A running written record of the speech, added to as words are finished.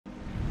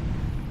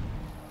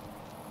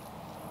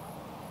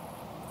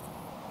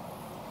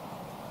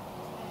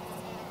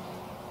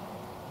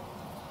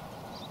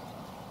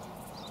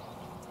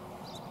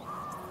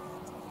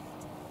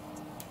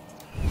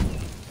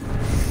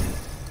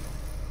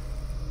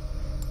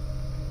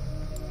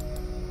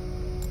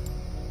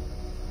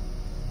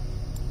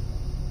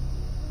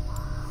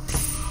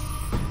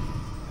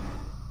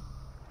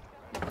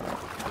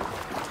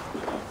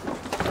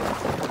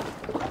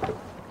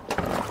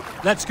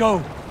Let's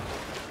go.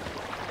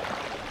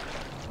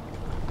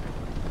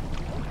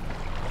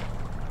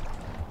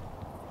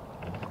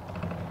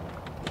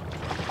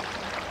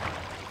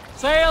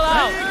 Sail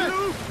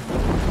out!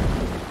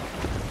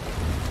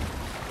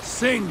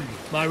 Sing,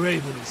 my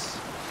ravens.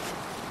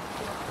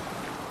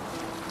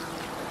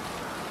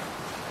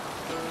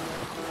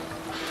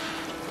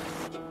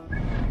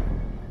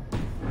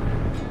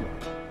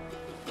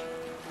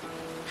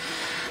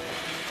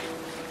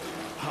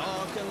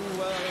 Hearken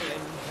well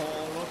in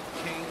Hall of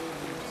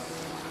Kings.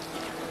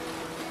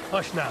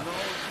 Hush now.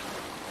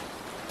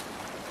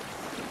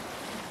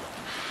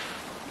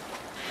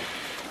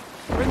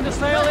 Bring the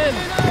sail in.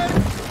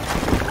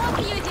 What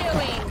are you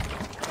doing?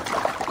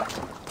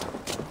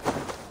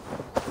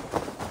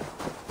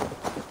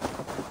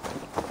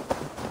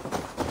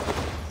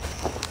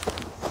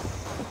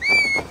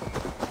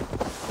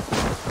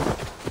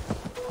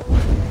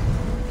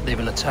 They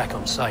will attack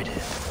on sight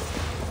here.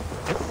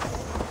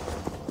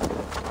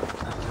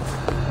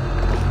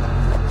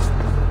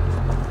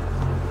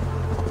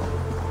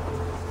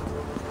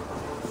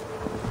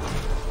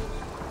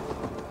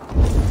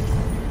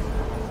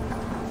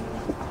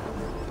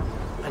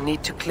 I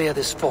need to clear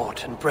this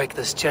fort and break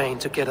this chain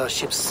to get our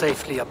ships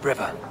safely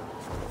upriver.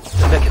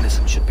 The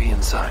mechanism should be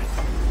inside.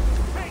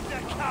 Take the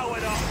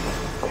coward off!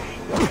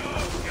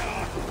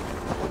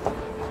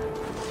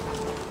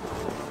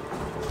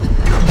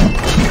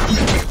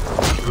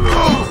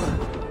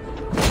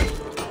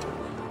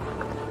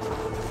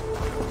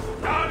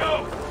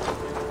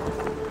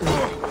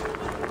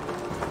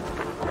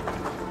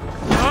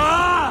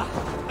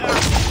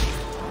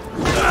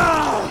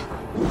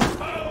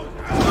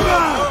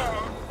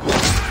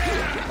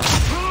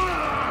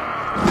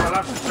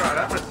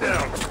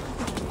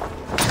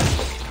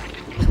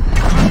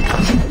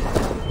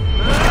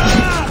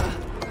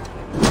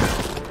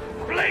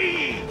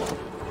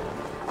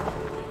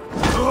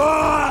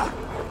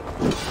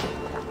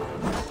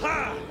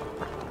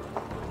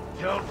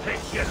 Don't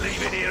think you're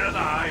leaving here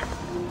alive.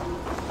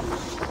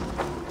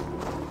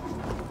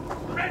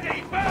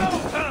 Ready,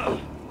 bow!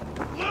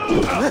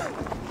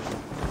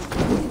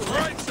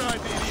 Right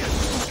side, idiot!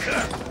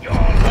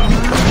 You're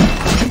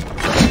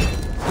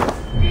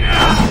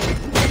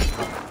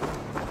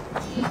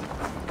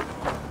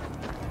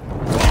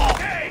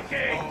Take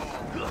it!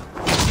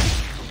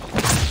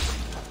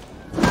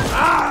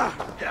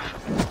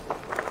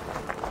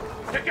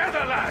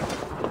 Together, lads!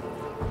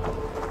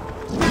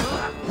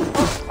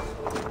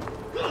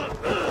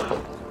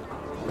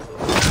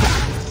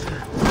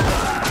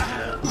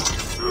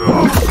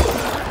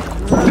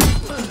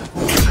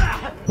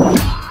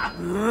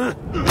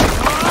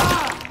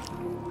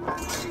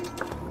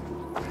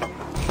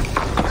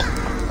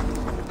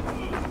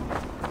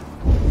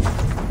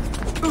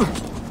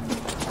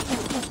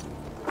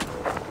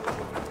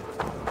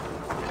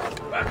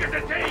 Back at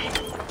the team!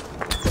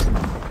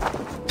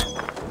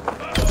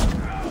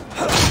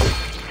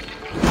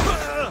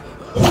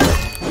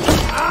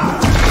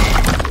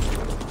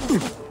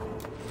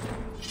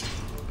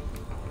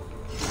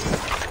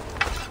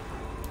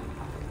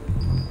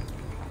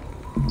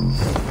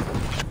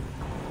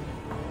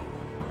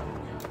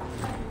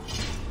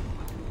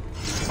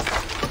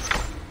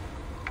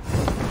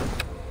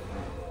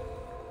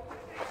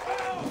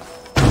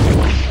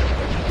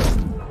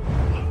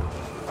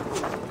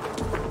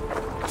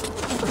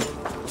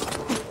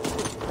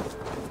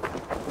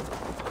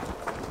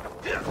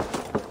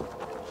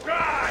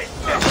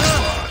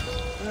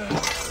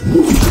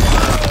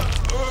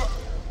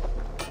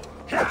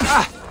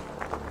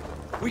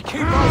 We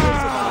keep our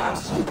wits about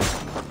us.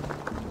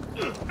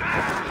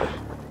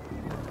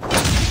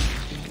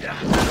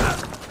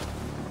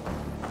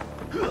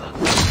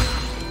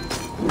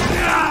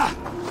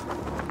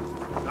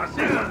 That's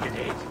it, look at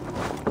it!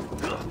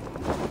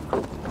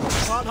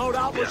 Can't hold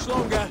out much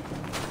longer.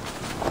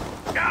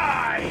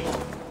 Die!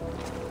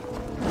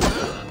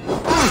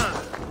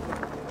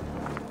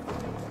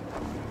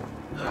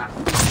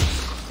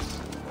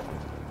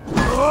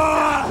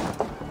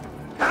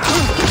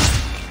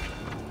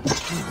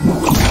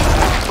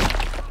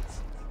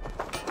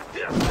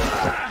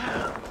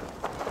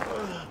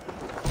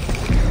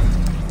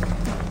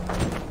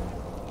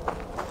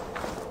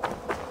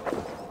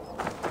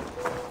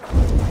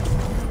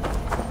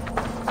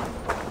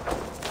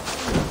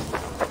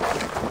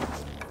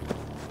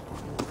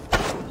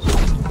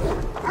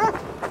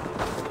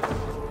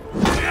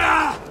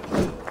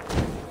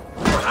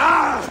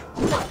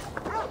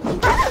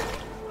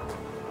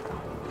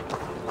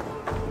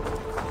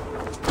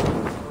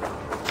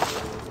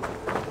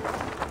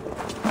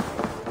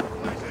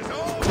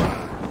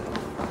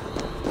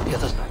 The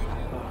others know.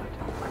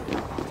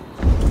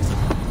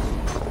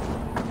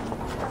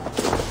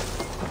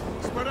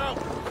 Spread out!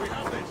 We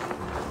have this!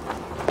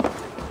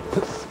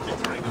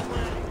 Skittering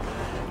away!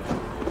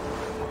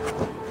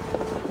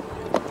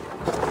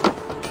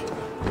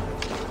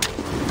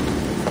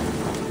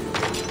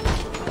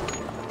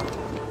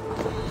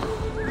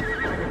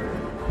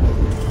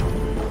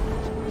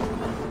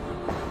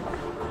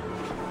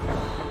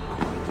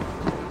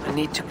 I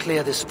need to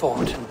clear this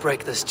fort and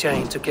break this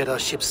chain to get our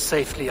ships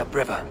safely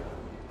upriver.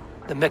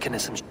 The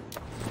mechanism...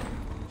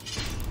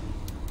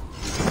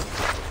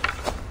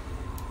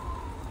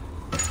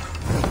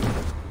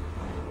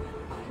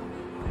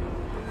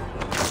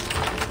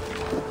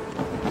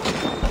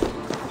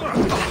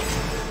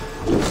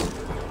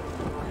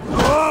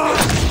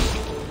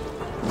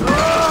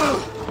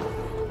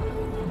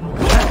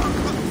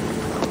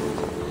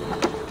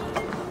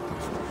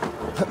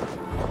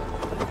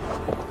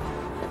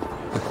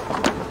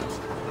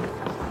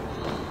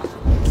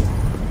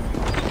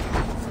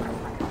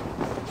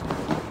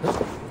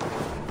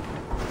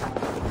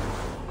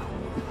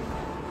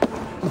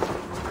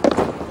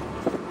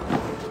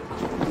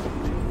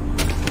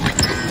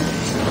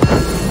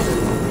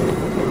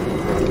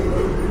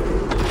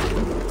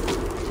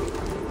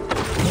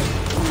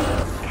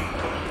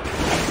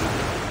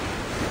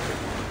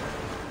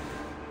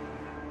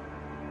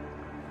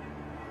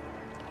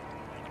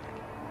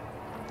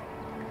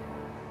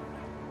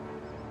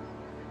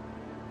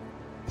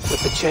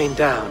 With the chain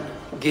down,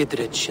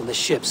 Gidrich and the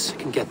ships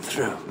can get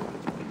through.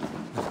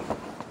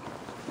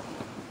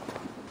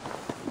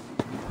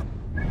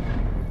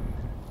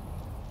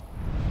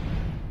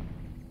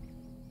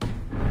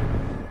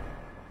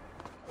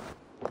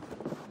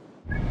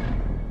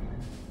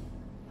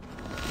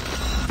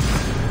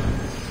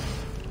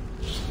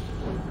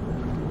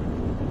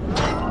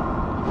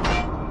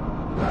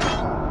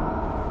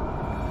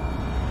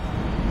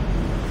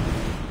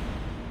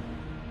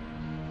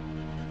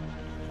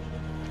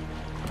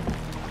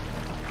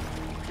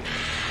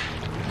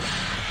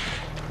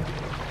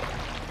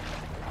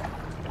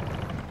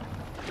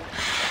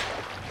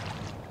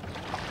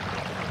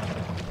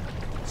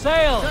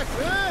 Sail!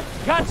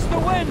 Catch the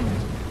wind!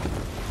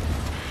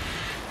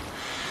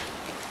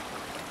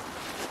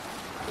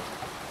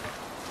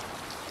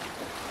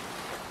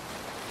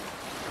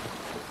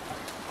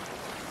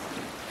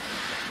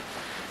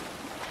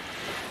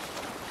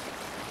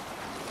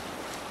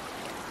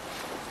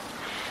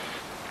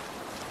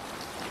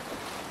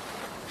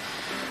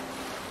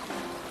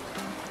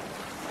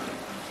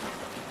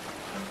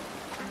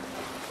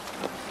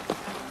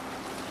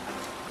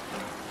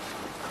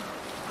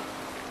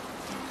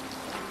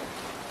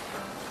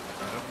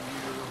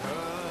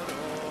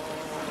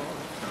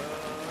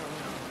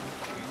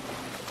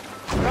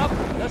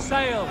 The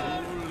sail!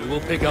 We will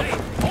pick up.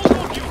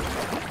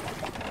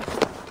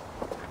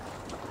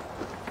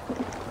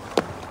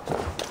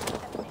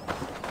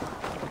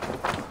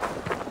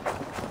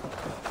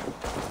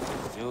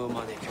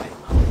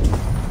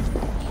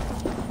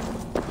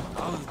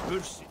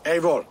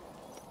 Eivor,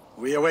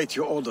 we await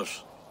your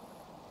orders.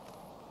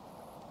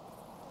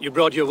 You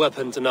brought your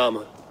weapons and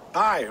armor.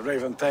 Aye,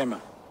 Raven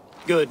Tamer.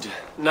 Good.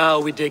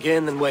 Now we dig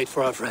in and wait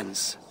for our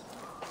friends.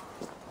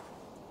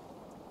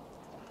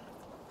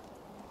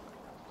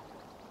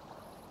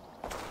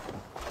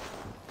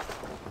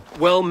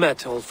 Well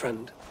met, old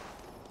friend.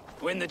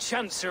 When the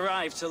chance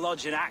arrived to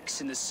lodge an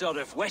axe in the sod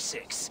of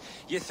Wessex,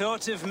 you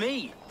thought of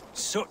me.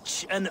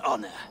 Such an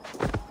honor.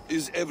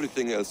 Is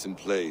everything else in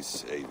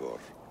place, Eivor?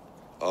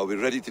 Are we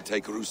ready to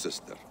take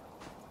Rouecistre?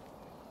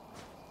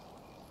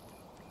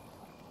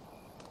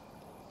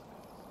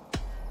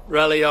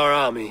 Rally our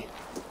army.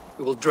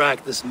 We will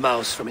drag this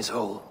mouse from his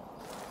hole.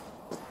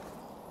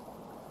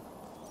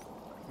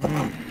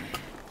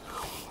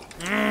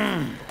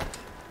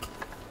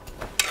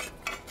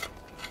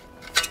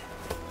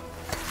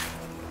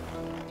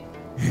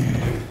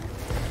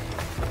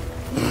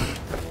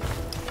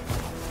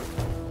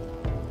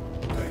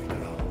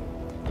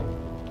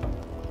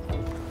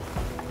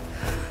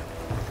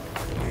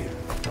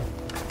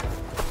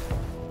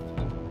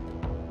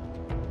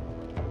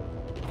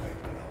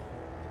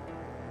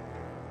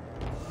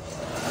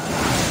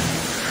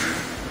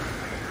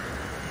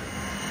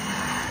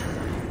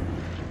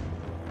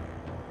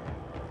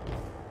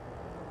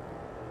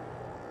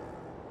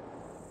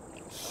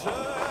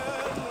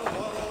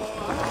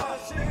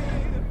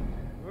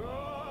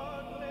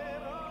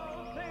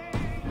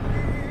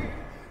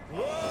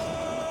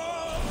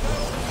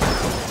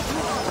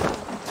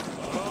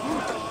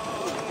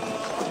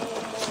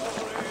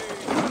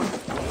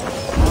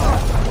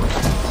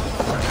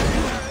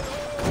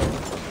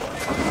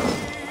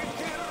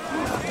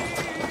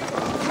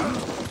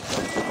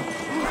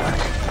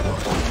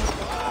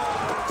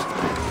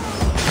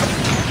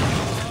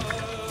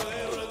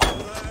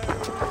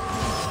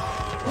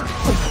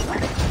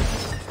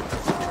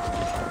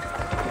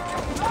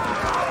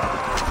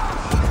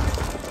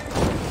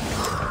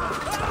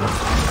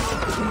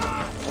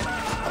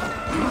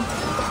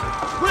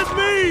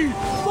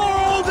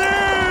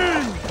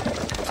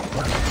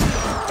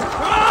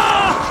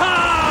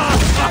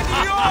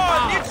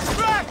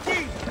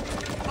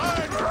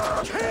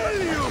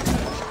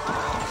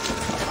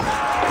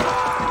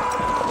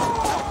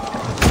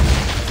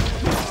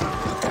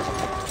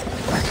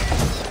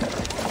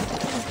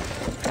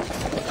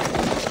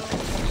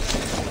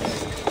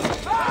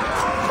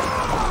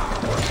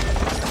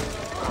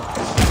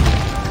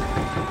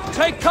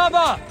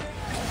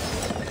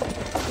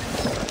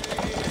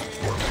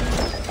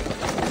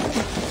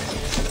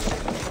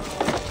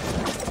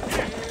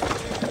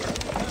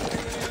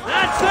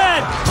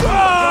 dead!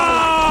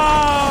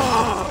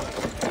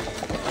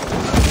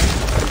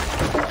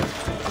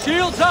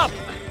 Shields up!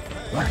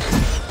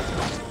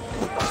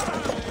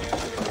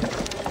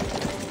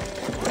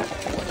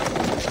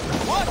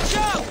 Watch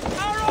out!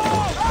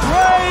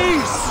 Arrow!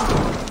 Race!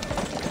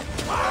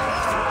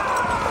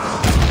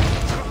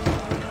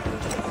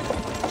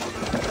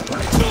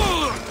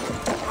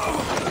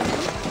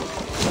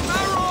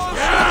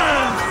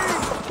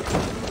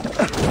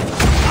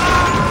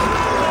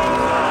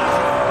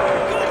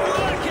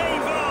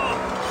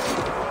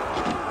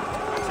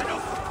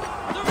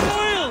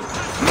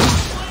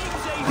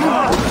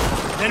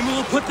 Then we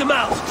will put them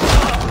out.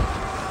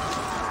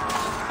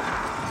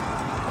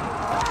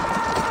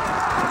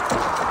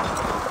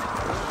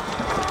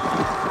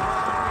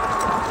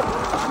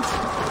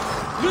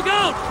 Look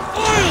out!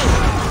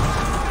 Oil!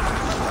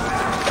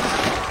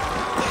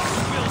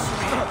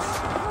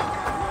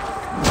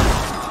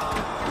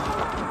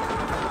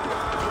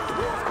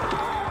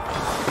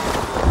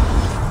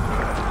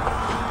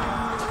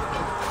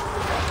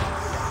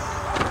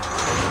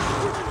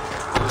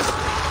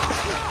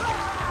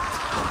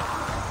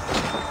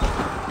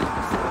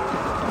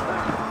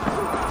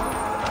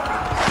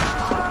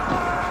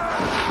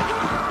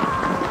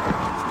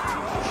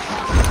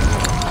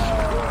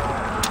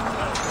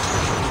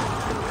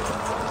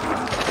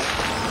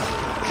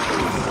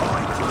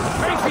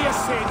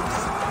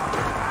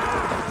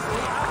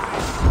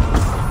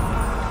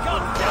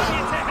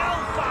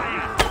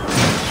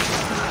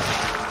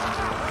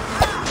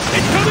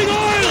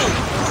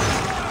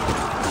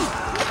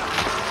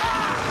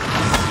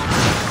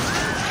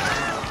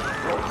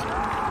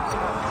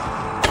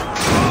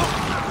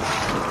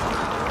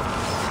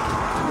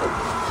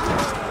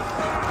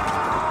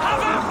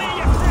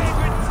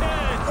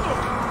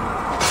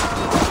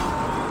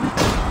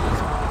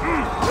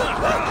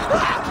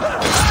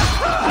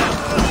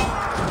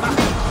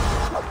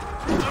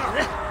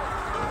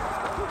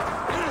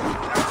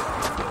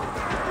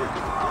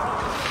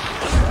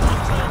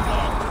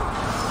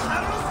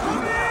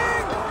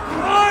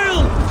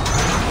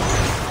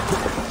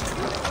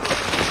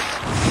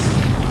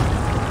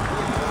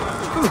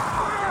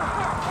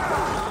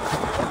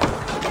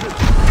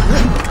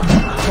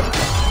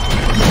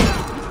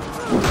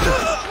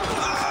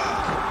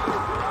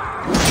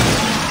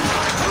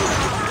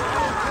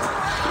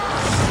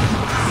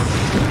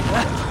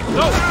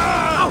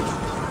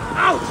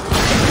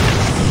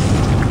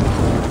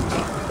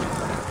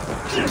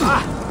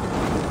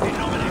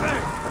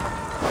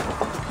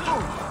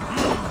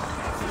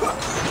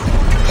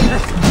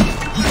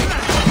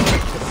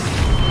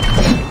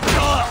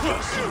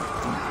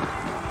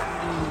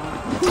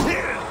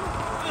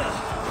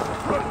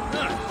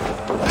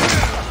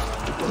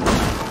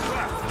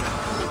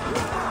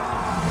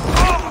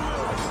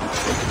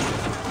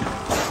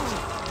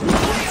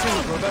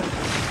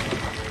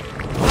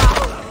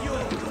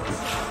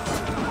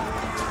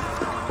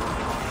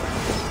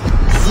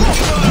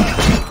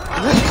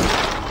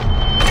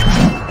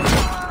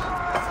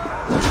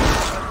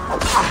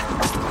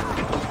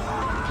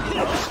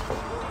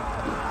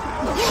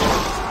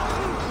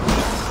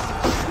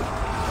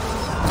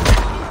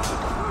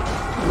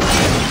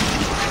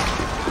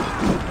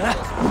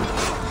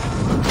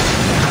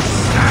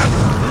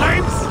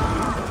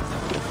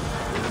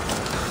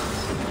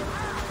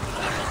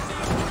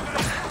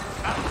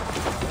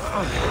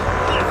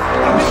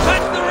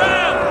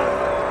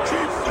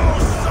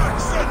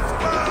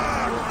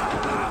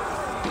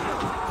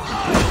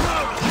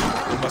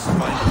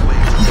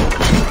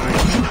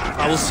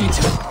 I will see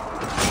to it.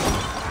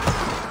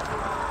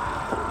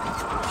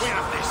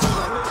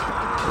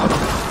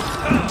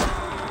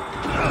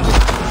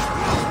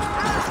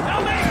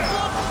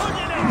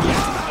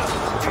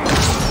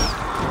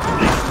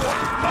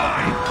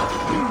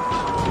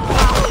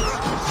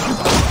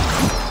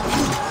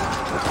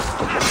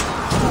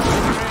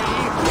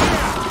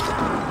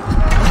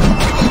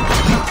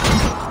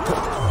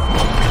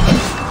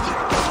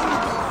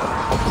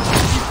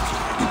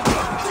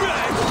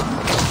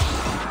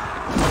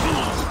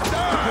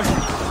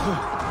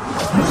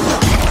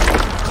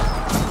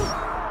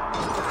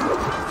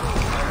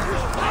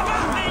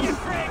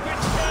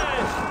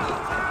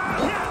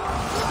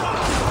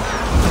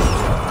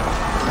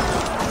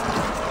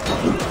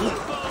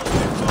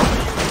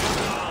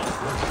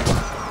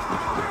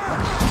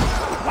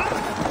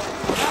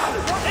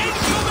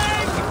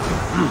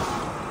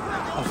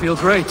 I feel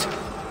great.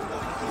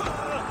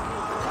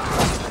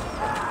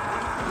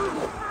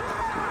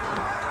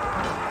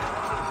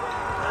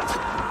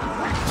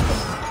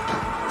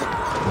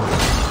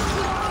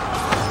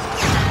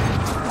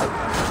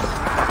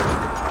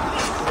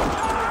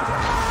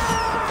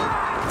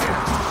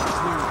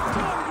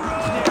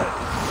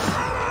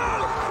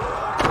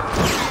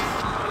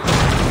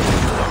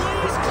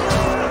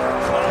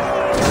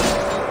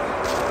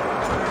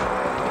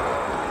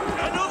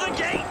 Another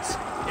gate!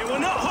 It will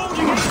not hold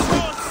against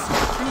us!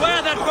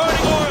 Beware that burning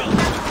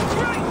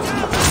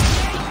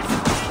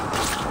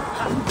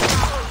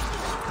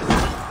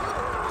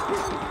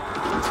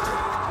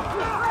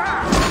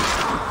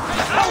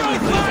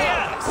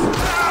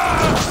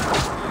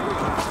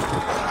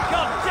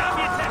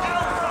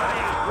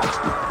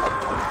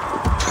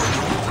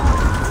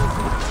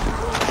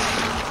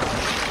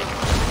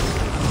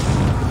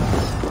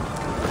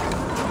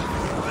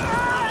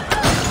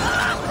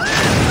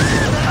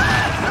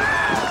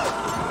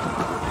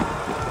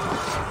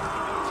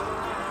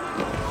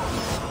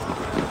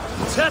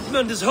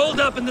Tedmund is holed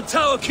up in the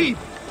tower keep.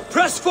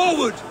 Press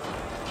forward!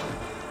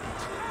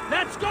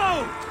 Let's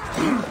go!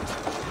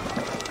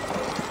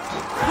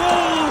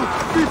 Fall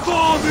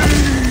before me!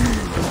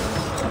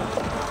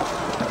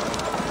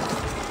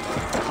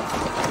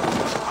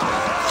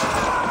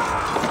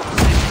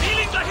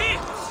 Feeling the heat!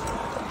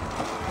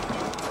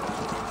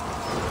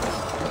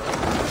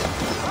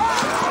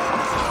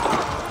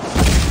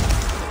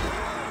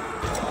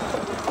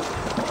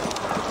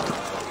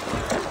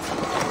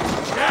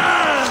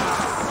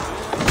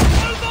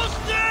 Almost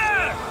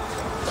there!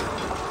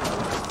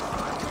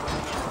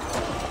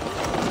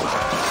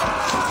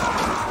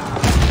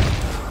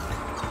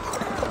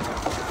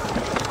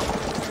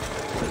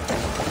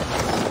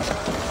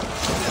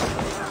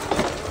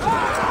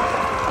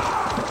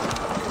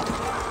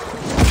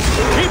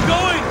 Keep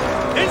going!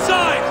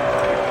 Inside!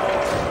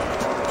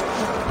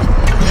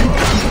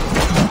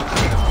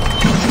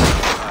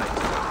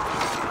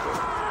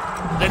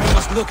 Then we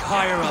must look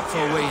higher up for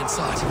a way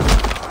inside.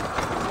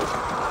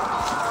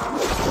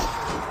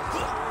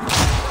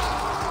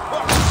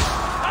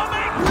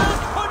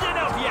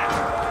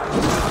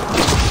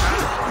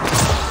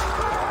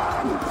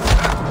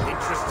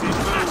 Interesting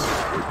move.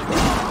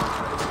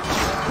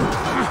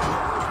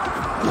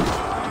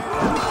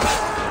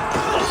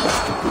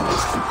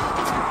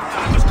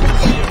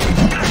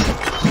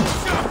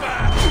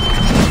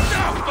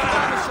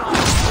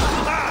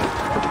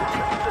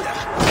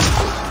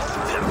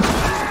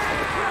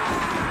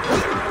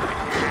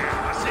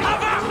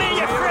 About me,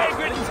 you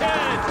fragrant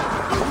turd!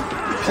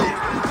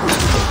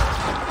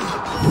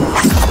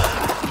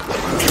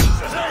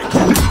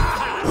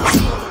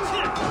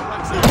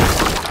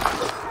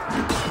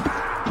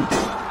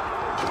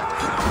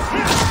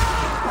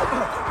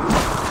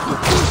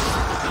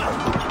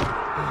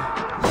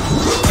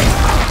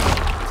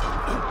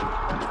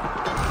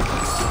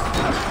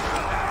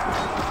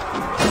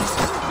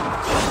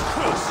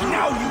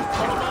 Now you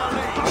follow my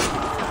lead.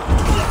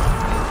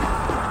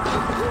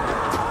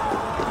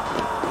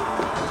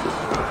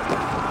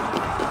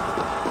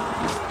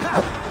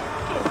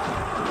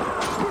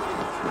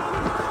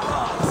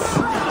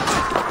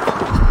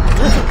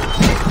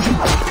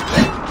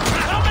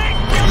 Coming!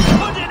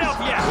 Good enough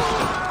yet!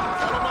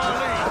 Follow my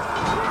lead.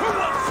 Who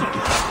wants some?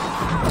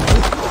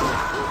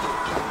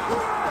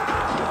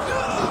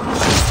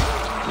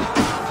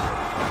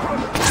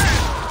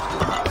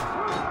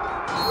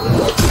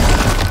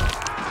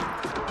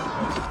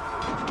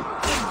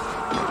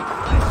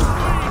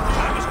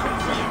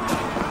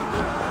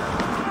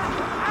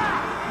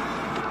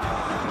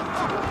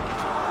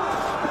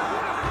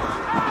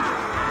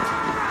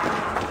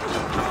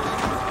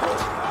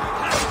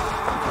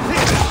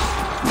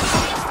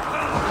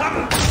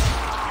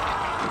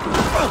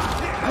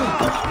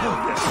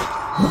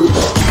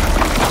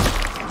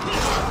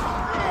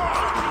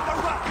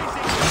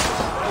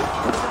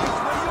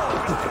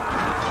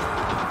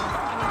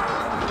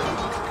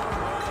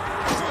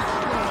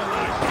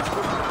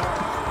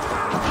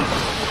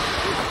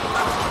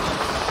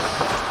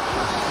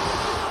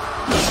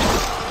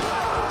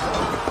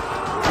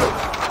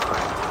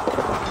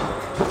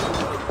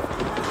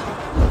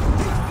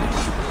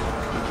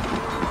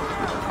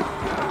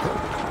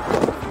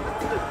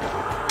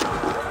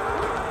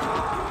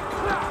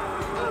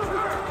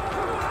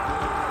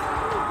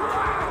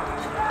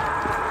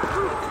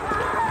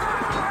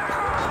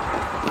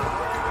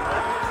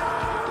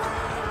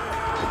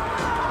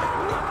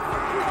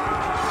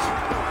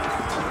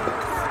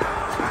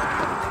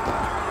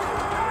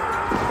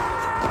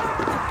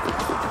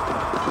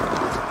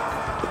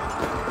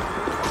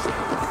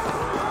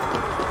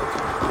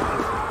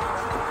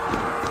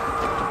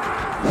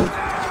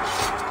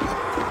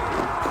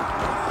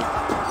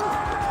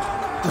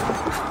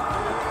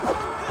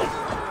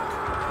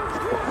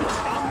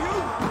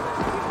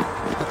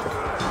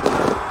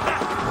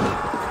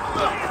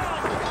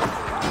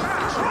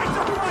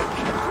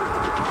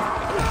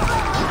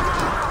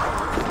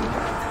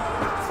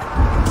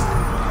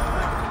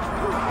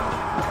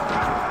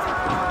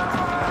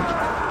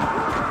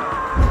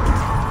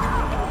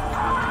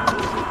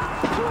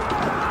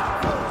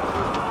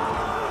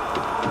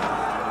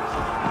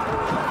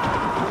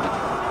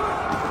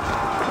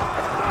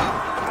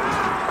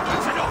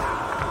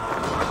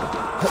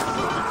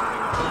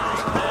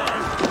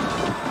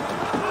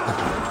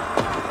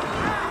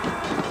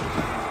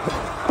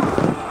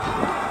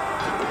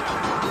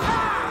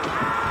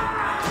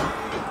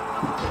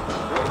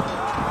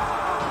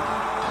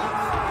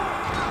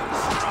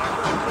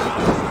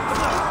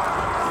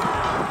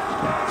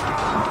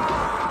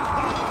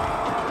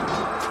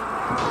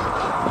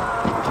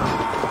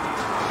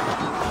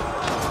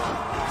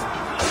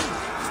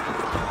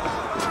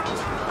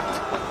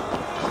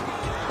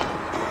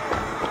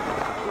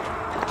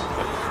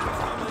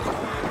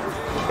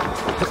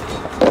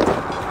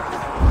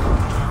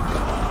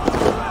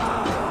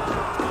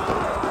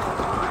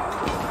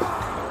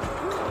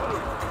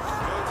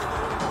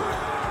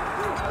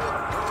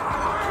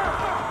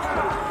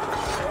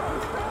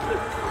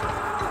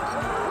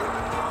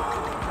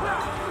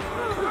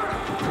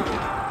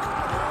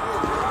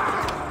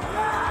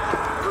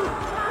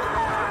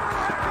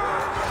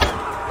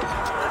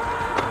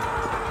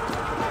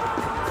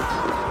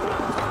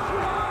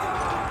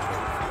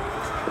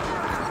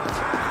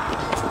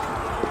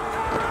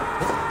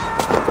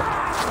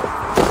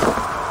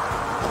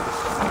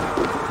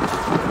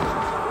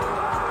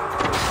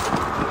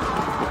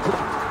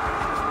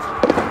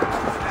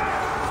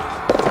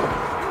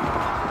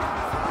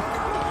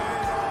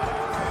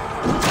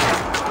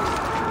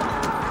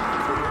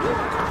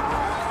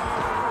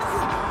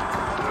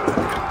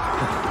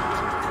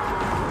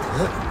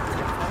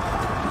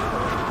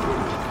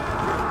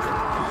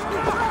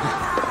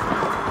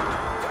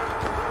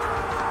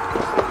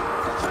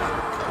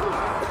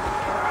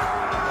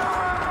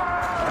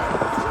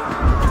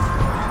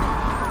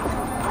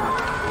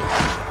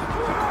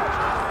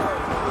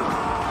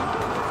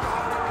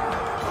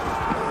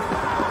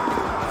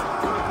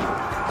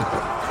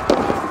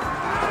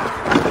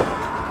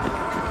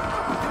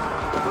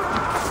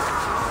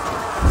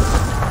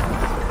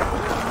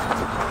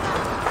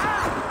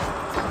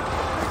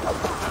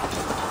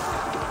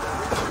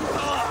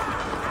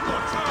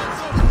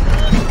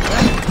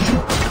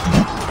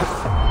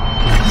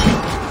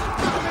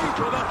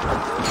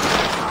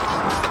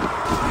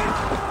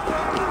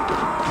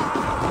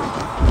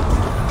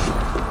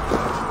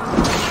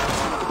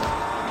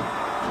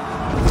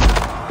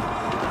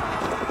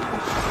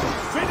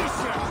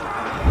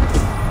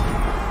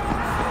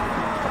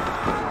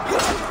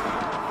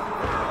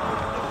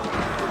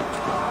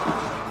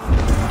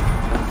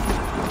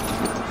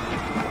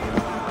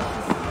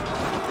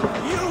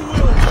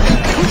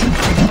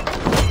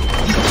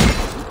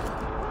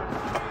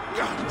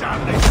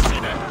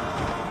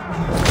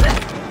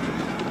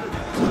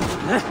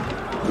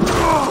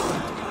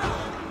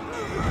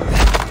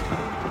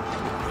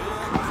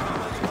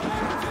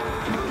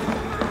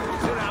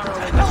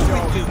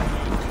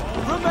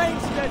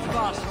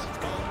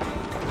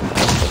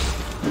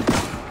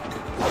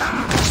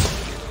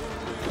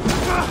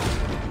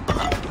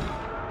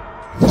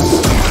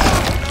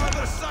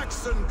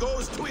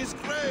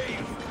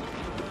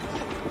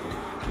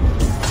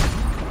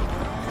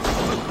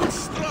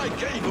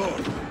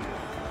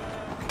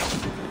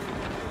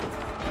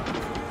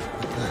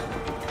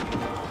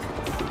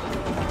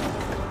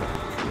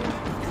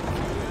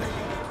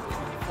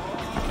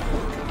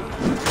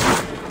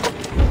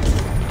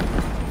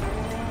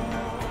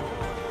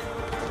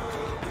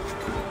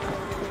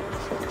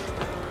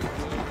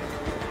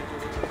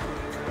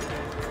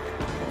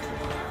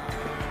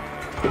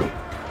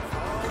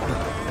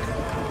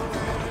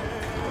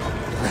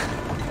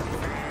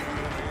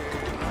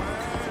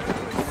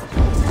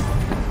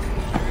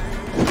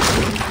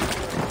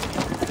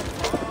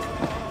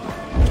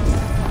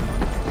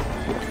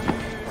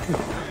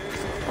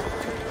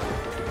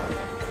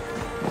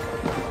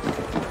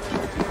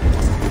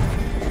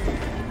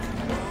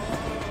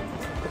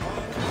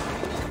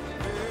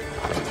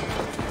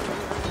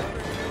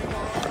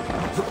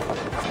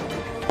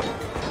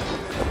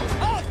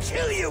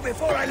 you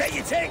before I let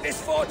you take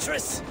this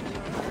fortress!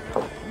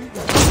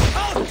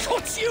 I'll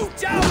cut you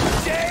down,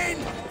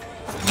 Dane!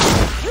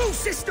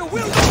 Rouecistre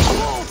will not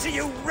fall to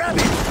you,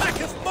 rabid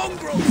pack of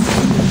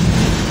mongrels!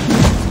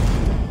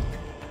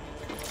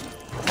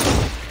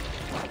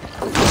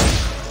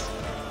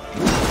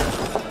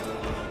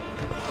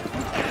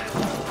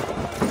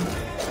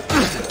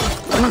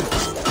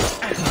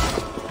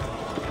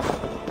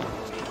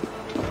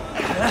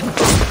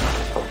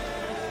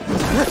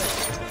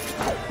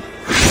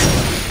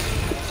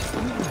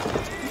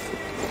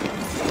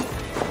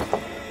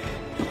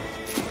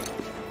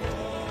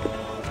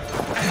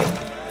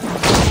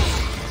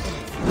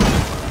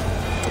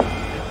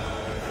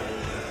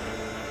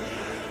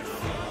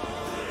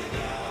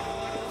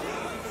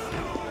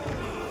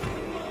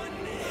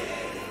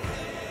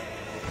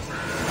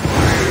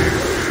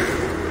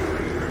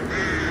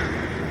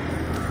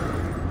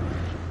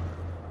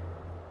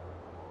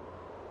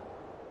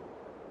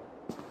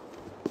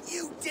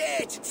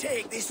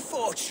 Take this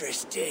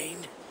fortress, Dane.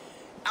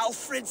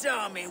 Alfred's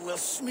army will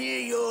smear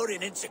your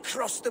innards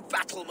across the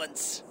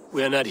battlements.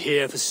 We're not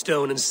here for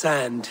stone and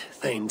sand,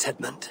 Thane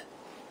Tedmund.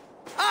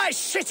 I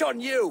shit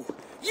on you!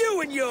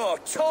 You and your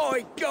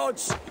toy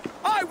gods!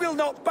 I will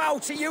not bow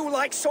to you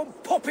like some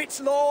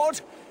puppet's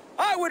lord!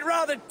 I would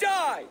rather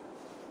die!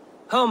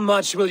 How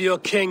much will your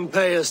king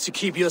pay us to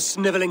keep your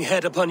sniveling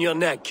head upon your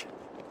neck?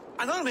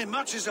 An army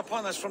marches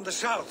upon us from the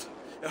south.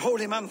 A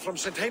holy man from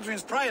St.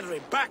 Hadrian's Priory,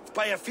 backed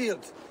by a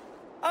field.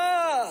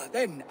 Ah,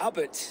 then,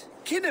 Abbot.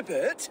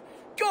 Kinebert,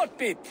 God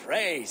be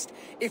praised.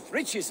 If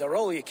riches are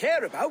all you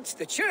care about,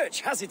 the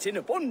church has it in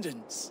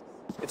abundance.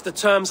 If the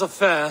terms are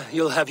fair,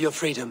 you'll have your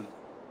freedom.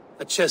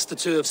 A chest or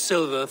two of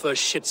silver for a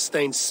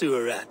shit-stained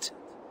sewer rat.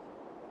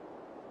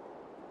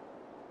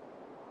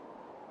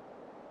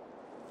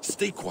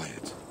 Stay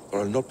quiet,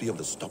 or I'll not be able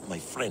to stop my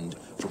friend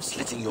from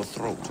slitting your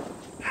throat.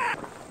 Ah,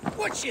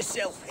 watch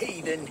yourself,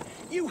 heathen.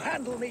 You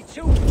handle me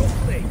too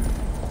roughly.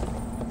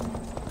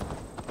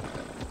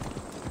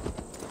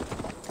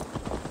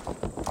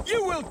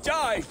 You will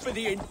die for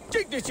the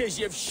indignities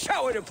you've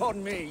showered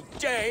upon me,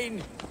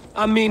 Dane!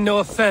 I mean no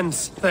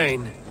offense,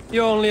 Thane.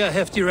 You're only a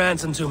hefty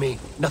ransom to me,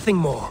 nothing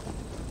more.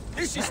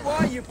 This is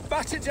why you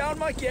batter down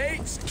my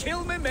gates,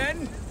 kill my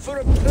men, for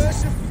a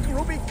purse of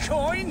grubby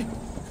coin?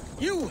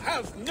 You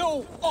have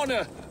no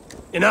honor!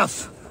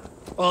 Enough!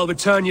 I'll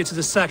return you to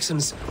the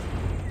Saxons.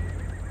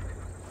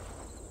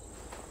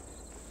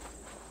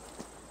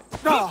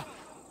 Ah!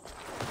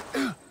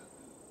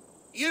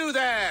 You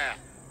there!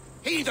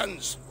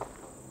 Heathens!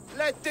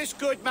 Let this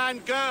good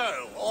man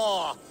go,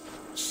 or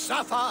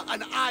suffer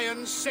an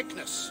iron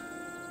sickness.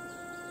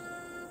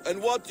 And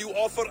what do you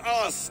offer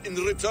us in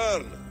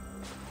return?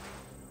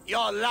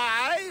 Your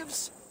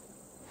lives?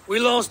 We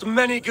lost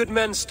many good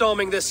men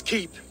storming this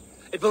keep.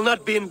 It will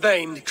not be in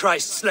vain,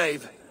 Christ's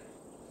slave.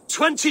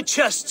 20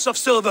 chests of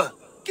silver!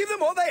 Give them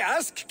what they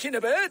ask,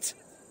 Kinebert!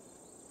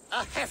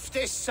 A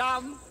hefty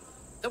sum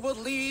that will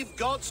leave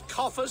God's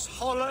coffers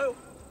hollow?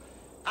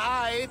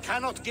 I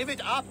cannot give it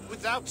up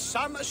without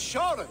some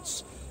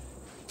assurance.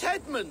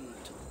 Tedmund!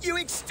 You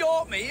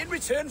extort me in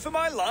return for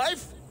my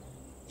life?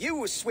 You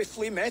were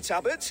swiftly met,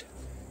 Abbot.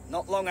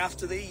 Not long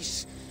after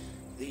these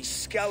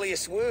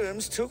scallious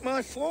worms took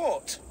my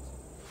fort.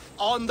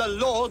 On the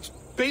Lord's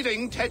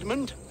bidding,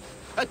 Tedmund.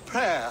 At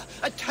prayer,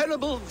 a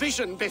terrible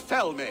vision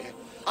befell me.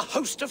 A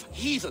host of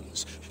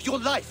heathens, your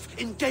life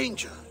in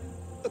danger.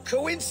 A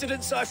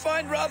coincidence I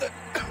find rather...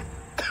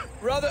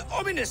 rather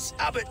ominous,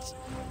 Abbot.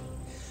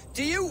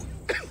 Do you...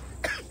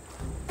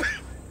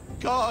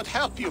 God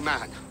help you,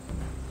 man.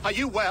 Are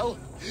you well?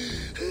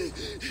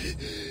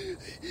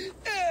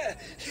 Air!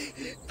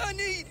 I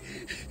need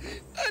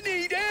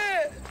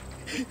air!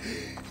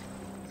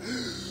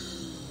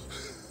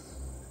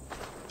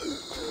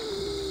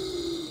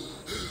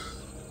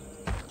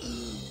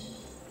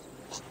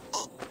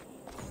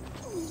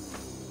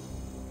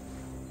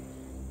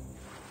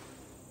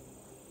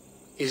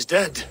 He's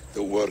dead.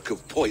 The work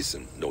of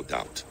poison, no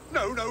doubt.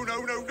 No.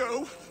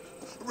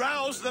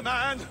 Rouse the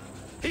man.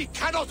 He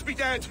cannot be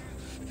dead.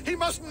 He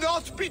must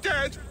not be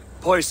dead.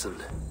 Poison?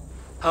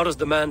 How does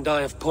the man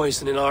die of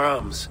poison in our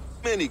arms?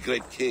 Many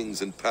great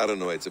kings and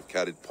paranoids have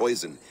carried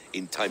poison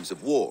in times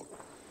of war,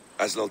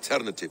 as an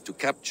alternative to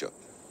capture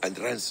and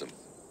ransom.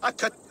 A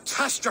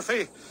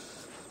catastrophe!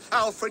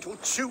 Alfred will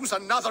choose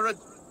another and...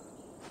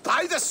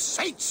 By the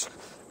saints!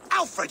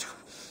 Alfred!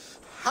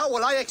 How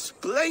will I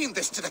explain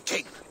this to the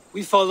king?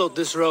 We followed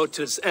this road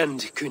to its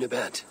end,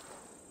 Kunibert.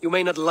 You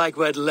may not like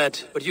where it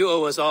led, but you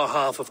owe us our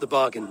half of the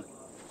bargain.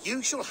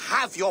 You shall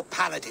have your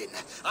paladin.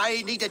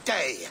 I need a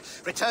day.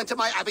 Return to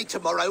my abbey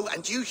tomorrow,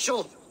 and you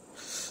shall...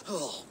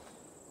 Oh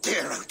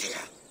dear.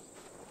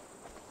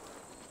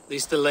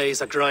 These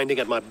delays are grinding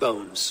at my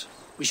bones.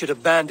 We should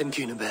abandon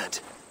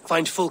Kunibert.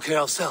 Find Fulke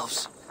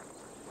ourselves.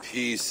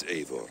 Peace,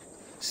 Eivor.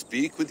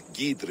 Speak with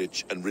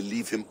Giedrich and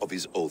relieve him of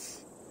his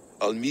oath.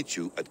 I'll meet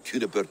you at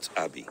Kunebert's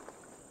abbey.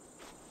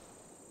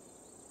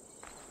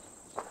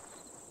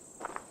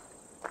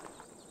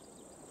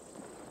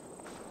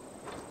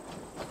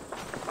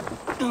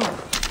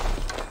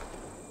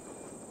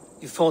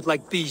 You fought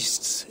like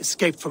beasts,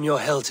 escaped from your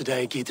hell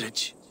today,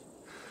 Gidrich.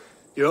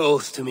 Your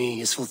oath to me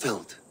is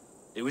fulfilled.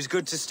 It was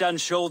good to stand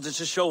shoulder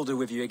to shoulder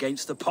with you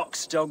against the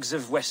pox dogs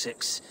of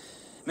Wessex.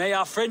 May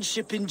our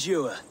friendship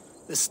endure.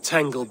 This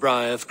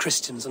tangle-briar of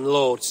Christians and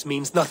lords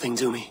means nothing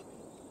to me.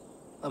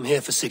 I'm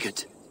here for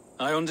Sigurd.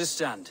 I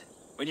understand.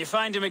 When you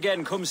find him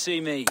again, come see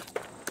me.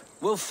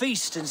 We'll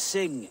feast and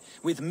sing,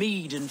 with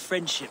mead and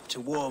friendship to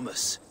warm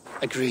us.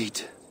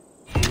 Agreed.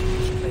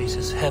 This place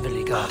is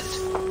heavily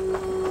guarded.